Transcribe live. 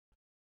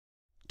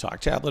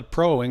TalkTablet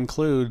Pro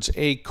includes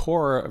a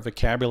core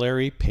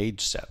vocabulary page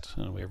set.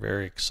 And we're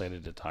very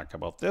excited to talk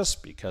about this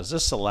because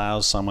this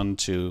allows someone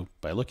to,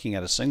 by looking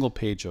at a single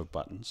page of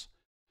buttons,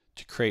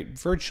 to create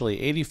virtually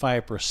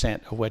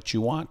 85% of what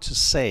you want to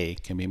say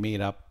can be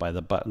made up by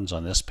the buttons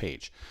on this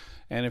page.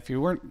 And if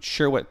you weren't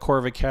sure what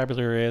core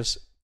vocabulary is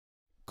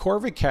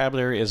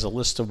a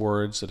list of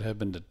words that have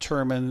been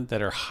determined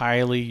that are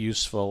highly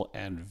useful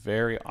and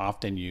very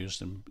often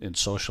used in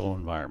social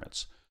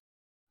environments.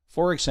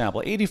 For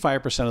example,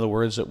 85% of the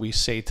words that we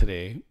say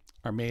today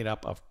are made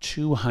up of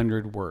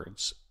 200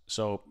 words.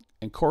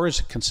 And core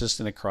is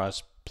consistent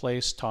across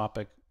place,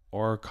 topic,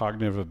 or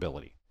cognitive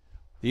ability.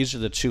 These are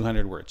the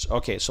 200 words.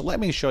 Okay, so let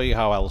me show you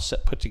how I'll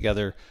put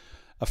together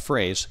a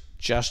phrase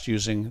just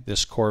using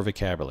this core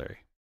vocabulary.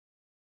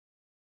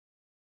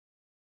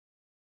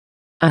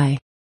 I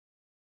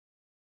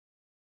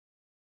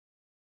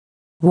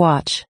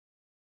watch.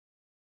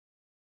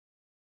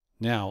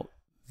 Now,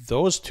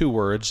 those two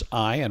words,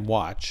 I and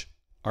watch,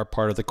 are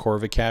part of the core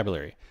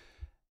vocabulary.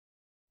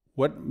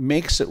 What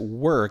makes it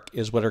work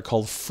is what are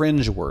called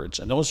fringe words,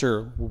 and those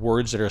are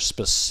words that are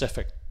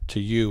specific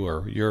to you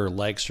or your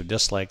likes or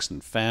dislikes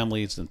and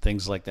families and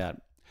things like that.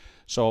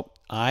 So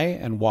I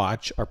and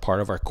watch are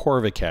part of our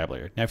core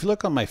vocabulary. Now, if you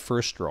look on my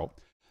first row,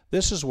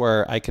 this is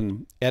where I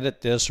can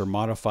edit this or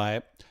modify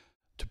it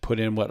to put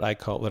in what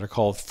are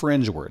called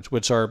fringe words,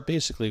 which are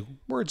basically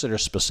words that are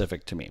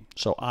specific to me.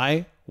 So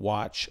I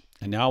watch,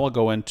 and now I'll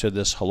go into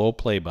this hello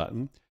play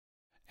button,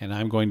 and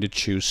I'm going to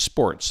choose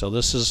sports. So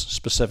this is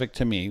specific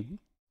to me.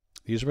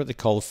 These are what they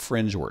call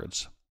fringe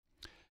words,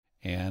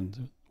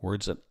 and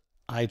words that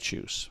I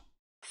choose.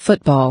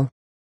 Football.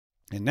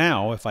 And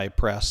now if I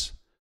press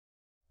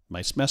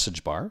my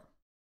message bar,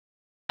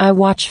 I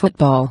watch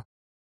football.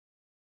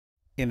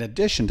 in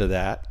addition to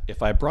that,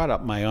 if I brought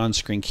up my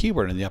on-screen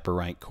keyboard in the upper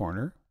right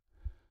corner,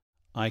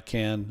 I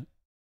can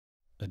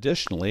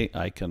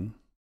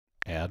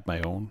add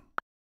my own,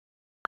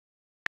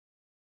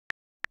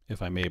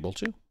 if I'm able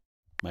to,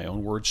 my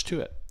own words to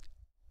it.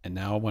 And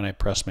now when I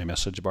press my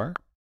message bar,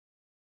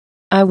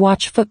 I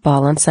watch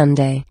football on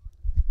Sunday.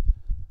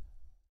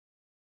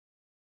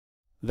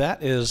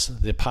 that is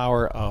the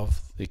power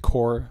of the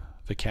core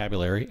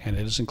vocabulary, and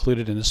it is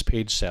included in this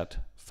page set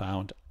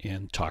found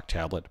in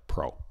TalkTablet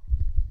Pro.